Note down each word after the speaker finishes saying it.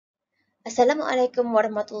Assalamualaikum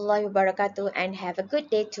warahmatullahi wabarakatuh and have a good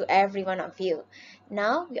day to every one of you.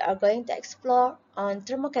 Now we are going to explore on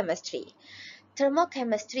thermochemistry.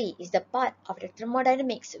 Thermochemistry is the part of the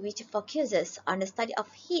thermodynamics which focuses on the study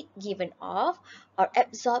of heat given off or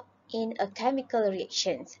absorbed in a chemical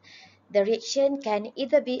reaction. The reaction can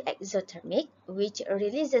either be exothermic, which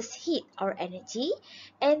releases heat or energy,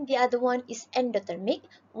 and the other one is endothermic,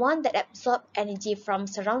 one that absorbs energy from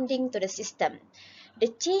surrounding to the system. The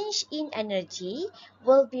change in energy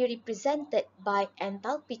will be represented by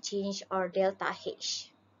enthalpy change or delta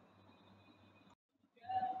H.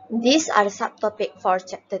 These are the subtopics for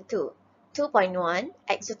Chapter 2. 2.1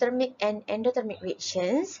 Exothermic and endothermic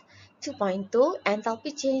reactions. 2.2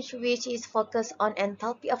 Enthalpy change, which is focused on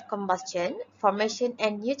enthalpy of combustion, formation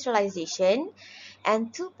and neutralization.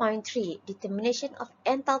 And 2.3 Determination of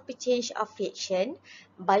enthalpy change of reaction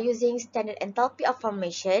by using standard enthalpy of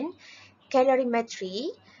formation, calorimetry,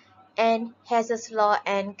 and Hess's law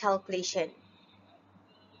and calculation.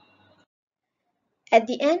 At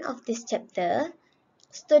the end of this chapter,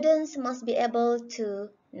 students must be able to,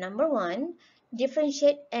 number one,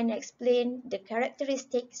 differentiate and explain the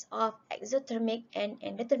characteristics of exothermic and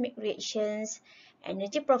endothermic reactions,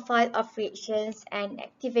 energy profile of reactions, and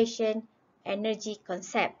activation energy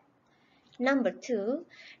concept. Number two,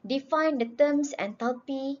 define the terms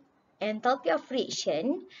enthalpy, enthalpy of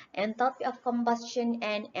reaction, enthalpy of combustion,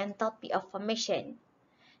 and enthalpy of formation.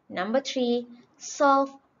 Number three,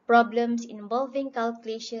 solve problems involving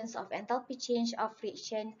calculations of enthalpy change of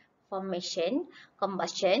reaction, formation,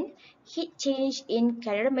 combustion, heat change in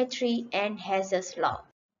calorimetry, and Hess's law.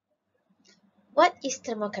 What is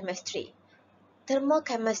thermochemistry?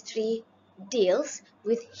 Thermochemistry deals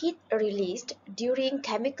with heat released during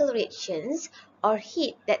chemical reactions or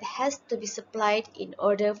heat that has to be supplied in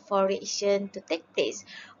order for reaction to take place.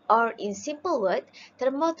 Or in simple words,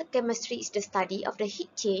 thermochemistry is the study of the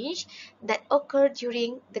heat change that occur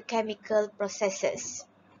during the chemical processes.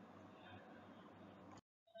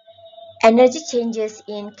 Energy changes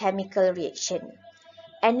in chemical reaction.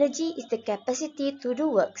 Energy is the capacity to do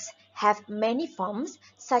works, have many forms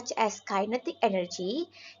such as kinetic energy,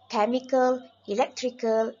 chemical,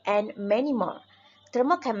 electrical, and many more.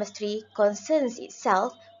 Thermochemistry concerns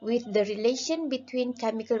itself with the relation between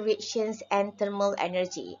chemical reactions and thermal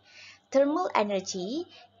energy. Thermal energy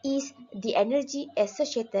is the energy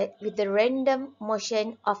associated with the random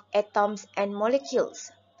motion of atoms and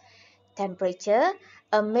molecules. Temperature,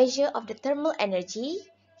 a measure of the thermal energy.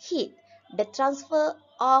 Heat, the transfer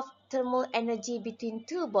of thermal energy between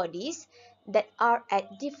two bodies that are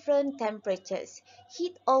at different temperatures.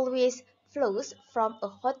 Heat always flows from a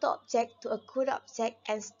hot object to a cool object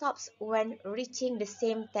and stops when reaching the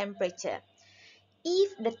same temperature.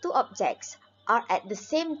 If the two objects are at the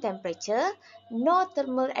same temperature, no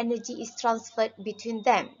thermal energy is transferred between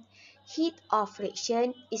them. Heat of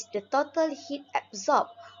reaction is the total heat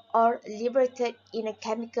absorbed or liberated in a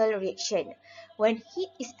chemical reaction. When heat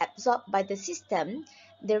is absorbed by the system,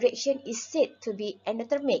 the reaction is said to be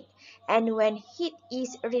endothermic, and when heat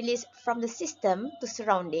is released from the system to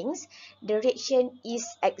surroundings, the reaction is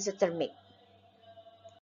exothermic.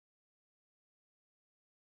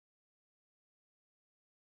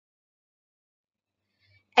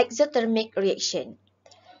 Exothermic reaction.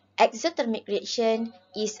 Exothermic reaction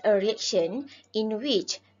is a reaction in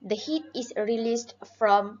which the heat is released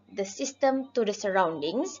from the system to the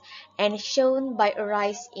surroundings and shown by a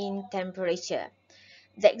rise in temperature.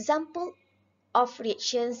 The example of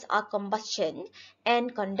reactions are combustion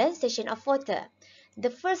and condensation of water. The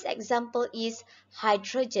first example is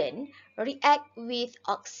hydrogen react with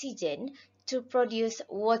oxygen to produce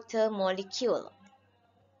water molecule.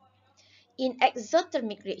 In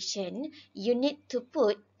exothermic reaction, you need to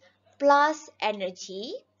put plus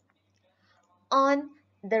energy on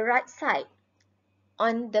the right side,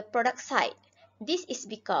 on the product side. This is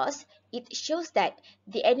because it shows that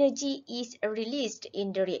the energy is released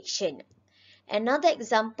in the reaction. Another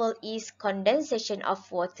example is condensation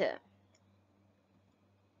of water.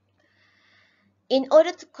 In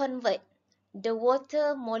order to convert the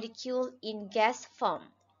water molecule in gas form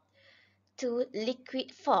to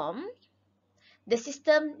liquid form, the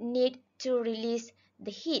system needs to release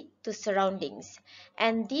the heat to surroundings,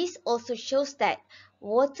 and this also shows that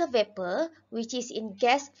water vapor, which is in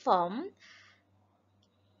gas form,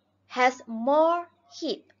 has more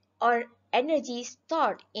heat or energy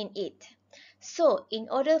stored in it. So, in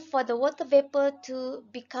order for the water vapor to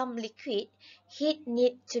become liquid, heat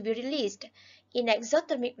needs to be released. In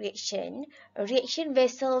exothermic reaction, reaction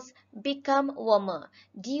vessels become warmer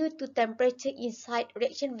due to temperature inside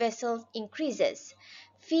reaction vessels increases.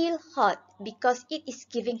 feel hot because it is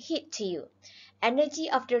giving heat to you. Energy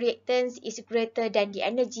of the reactants is greater than the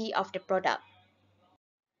energy of the product.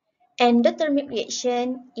 Endothermic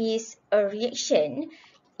reaction is a reaction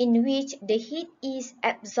in which the heat is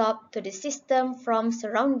absorbed to the system from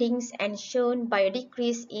surroundings and shown by a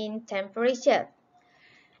decrease in temperature.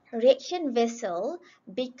 Reaction vessel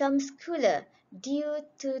becomes cooler due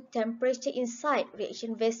to temperature inside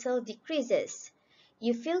reaction vessel decreases.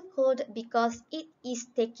 You feel cold because it is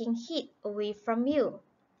taking heat away from you.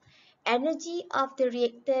 Energy of the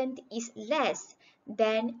reactant is less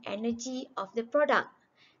than energy of the product,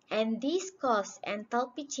 and this cause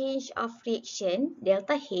enthalpy change of reaction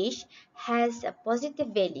delta H has a positive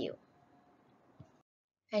value.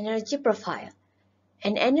 Energy profile.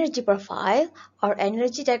 An energy profile or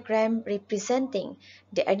energy diagram representing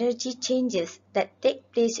the energy changes that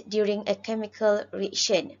take place during a chemical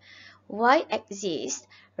reaction. Y-axis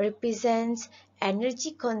represents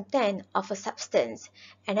energy content of a substance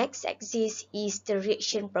and x-axis is the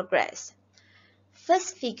reaction progress.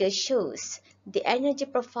 First figure shows the energy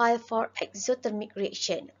profile for exothermic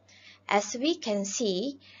reaction. As we can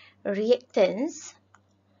see, reactants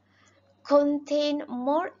contain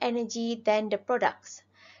more energy than the products.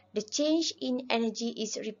 The change in energy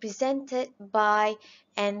is represented by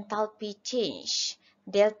enthalpy change,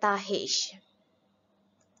 delta H.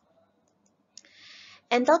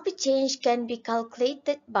 Enthalpy change can be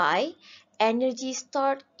calculated by energy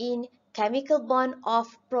stored in chemical bond of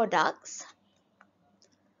products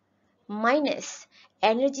minus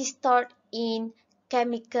energy stored in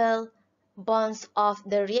chemical bonds of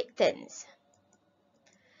the reactants.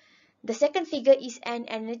 The second figure is an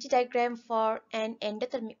energy diagram for an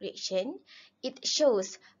endothermic reaction. It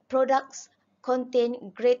shows products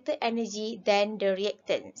contain greater energy than the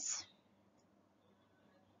reactants.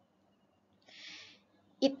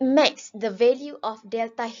 It makes the value of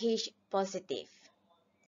delta H positive.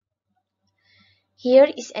 Here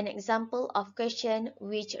is an example of question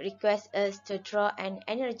which requests us to draw an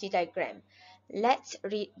energy diagram. Let's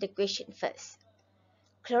read the question first.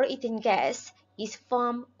 Chloroethane gas is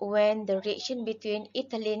formed when the reaction between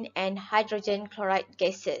ethylene and hydrogen chloride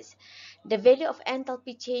gases. The value of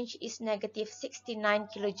enthalpy change is negative 69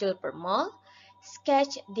 kJ per mole.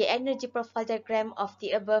 Sketch the energy profile diagram of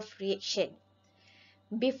the above reaction.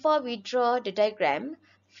 Before we draw the diagram,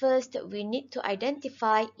 first we need to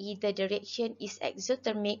identify either the reaction is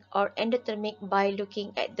exothermic or endothermic by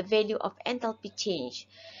looking at the value of enthalpy change.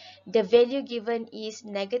 The value given is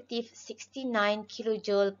negative 69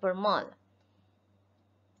 kJ per mole.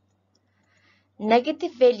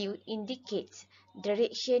 Negative value indicates the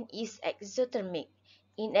reaction is exothermic.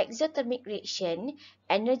 In exothermic reaction,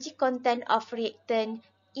 energy content of reactant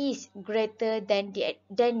is greater than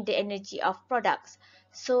the energy of products.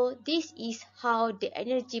 So this is how the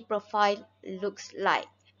energy profile looks like.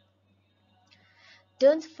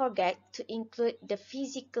 Don't forget to include the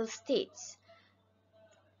physical states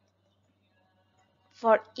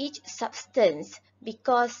for each substance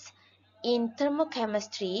because in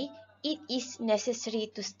thermochemistry, it is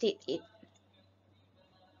necessary to state it.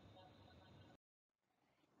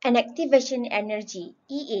 An activation energy,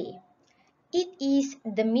 EA. It is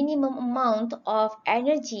the minimum amount of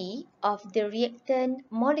energy of the reactant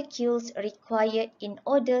molecules required in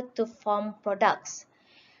order to form products.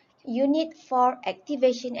 Unit for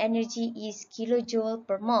activation energy is kilojoule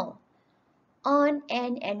per mole. On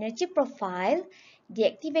an energy profile, the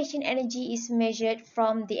activation energy is measured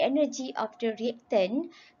from the energy of the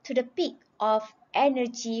reactant to the peak of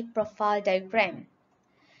energy profile diagram.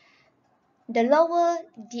 The lower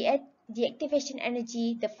the activation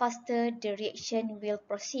energy, the faster the reaction will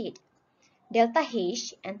proceed. Delta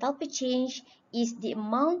H, enthalpy change, is the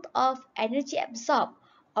amount of energy absorbed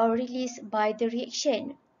or released by the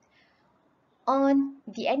reaction. On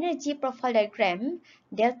the energy profile diagram,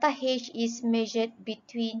 delta H is measured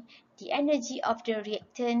between the energy of the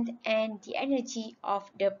reactant and the energy of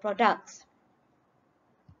the products.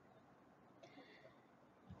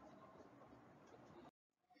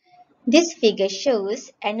 This figure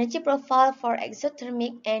shows energy profile for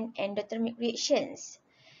exothermic and endothermic reactions.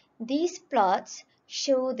 These plots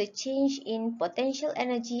show the change in potential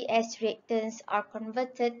energy as reactants are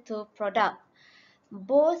converted to product.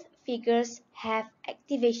 Both figures have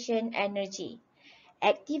activation energy.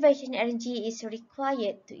 Activation energy is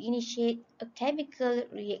required to initiate a chemical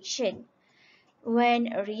reaction.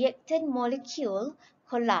 When a reactant molecule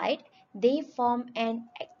collide, they form an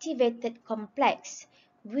activated complex,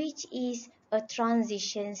 which is a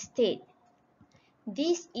transition state.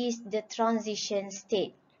 This is the transition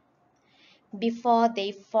state before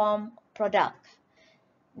they form product.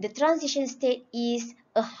 The transition state is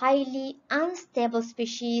a highly unstable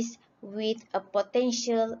species with a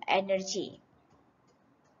potential energy.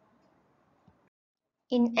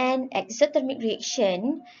 In an exothermic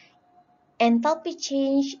reaction, enthalpy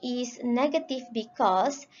change is negative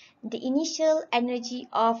because the initial energy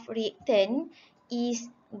of reactant is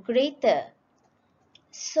greater,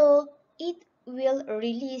 so it will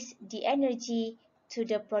release the energy to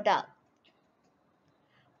the product.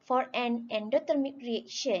 For an endothermic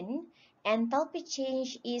reaction, enthalpy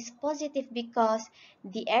change is positive because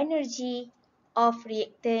the energy of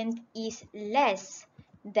reactant is less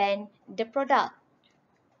than the product,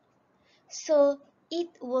 so it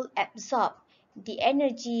will absorb the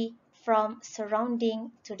energy from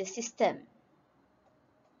surrounding to the system.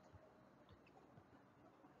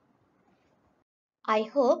 I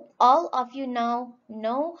hope all of you now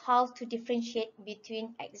know how to differentiate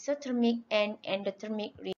between exothermic and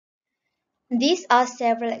endothermic reactions. These are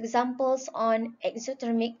several examples on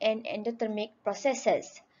exothermic and endothermic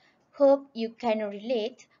processes. Hope you can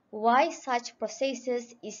relate why such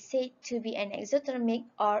processes is said to be an exothermic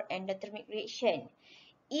or endothermic reaction.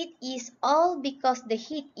 It is all because the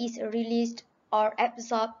heat is released or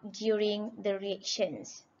absorbed during the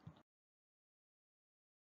reactions.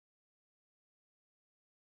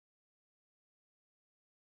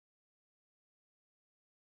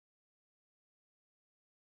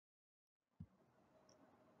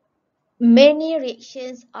 Many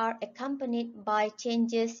reactions are accompanied by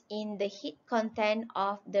changes in the heat content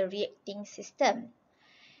of the reacting system.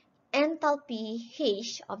 Enthalpy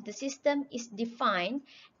H of the system is defined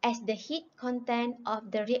as the heat content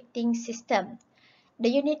of the reacting system. The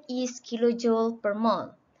unit is kilojoule per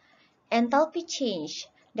mole. Enthalpy change,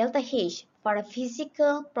 delta H, for a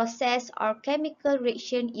physical process or chemical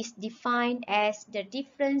reaction is defined as the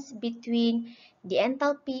difference between the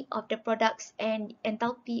enthalpy of the products and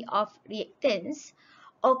enthalpy of reactants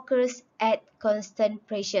occurs at constant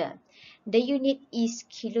pressure. The unit is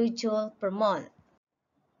kilojoule per mole.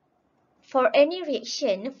 For any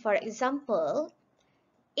reaction, for example,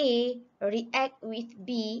 A react with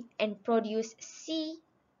B and produce C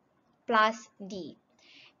plus D.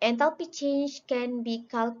 Enthalpy change can be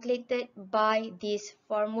calculated by this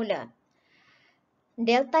formula.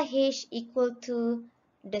 Delta H equal to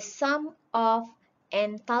the sum of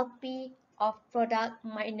enthalpy of product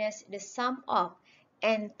minus the sum of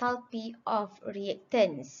enthalpy of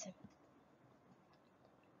reactants.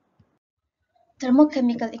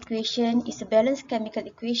 Thermochemical equation is a balanced chemical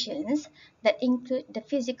equations that include the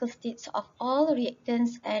physical states of all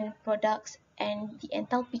reactants and products and the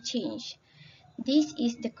enthalpy change. This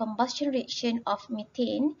is the combustion reaction of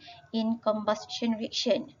methane. In combustion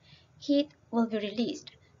reaction, heat will be released,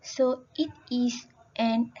 so it is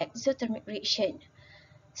an exothermic reaction.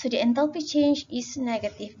 So the enthalpy change is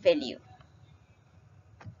negative value.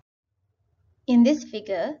 In this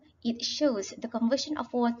figure, it shows the conversion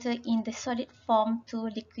of water in the solid form to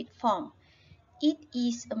liquid form. It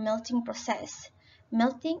is a melting process.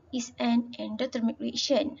 Melting is an endothermic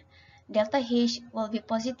reaction. Delta H will be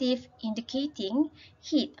positive, indicating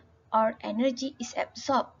heat or energy is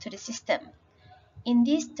absorbed to the system. In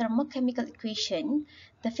this thermochemical equation,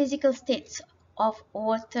 the physical states of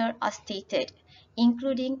water are stated,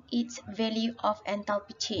 including its value of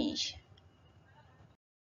enthalpy change.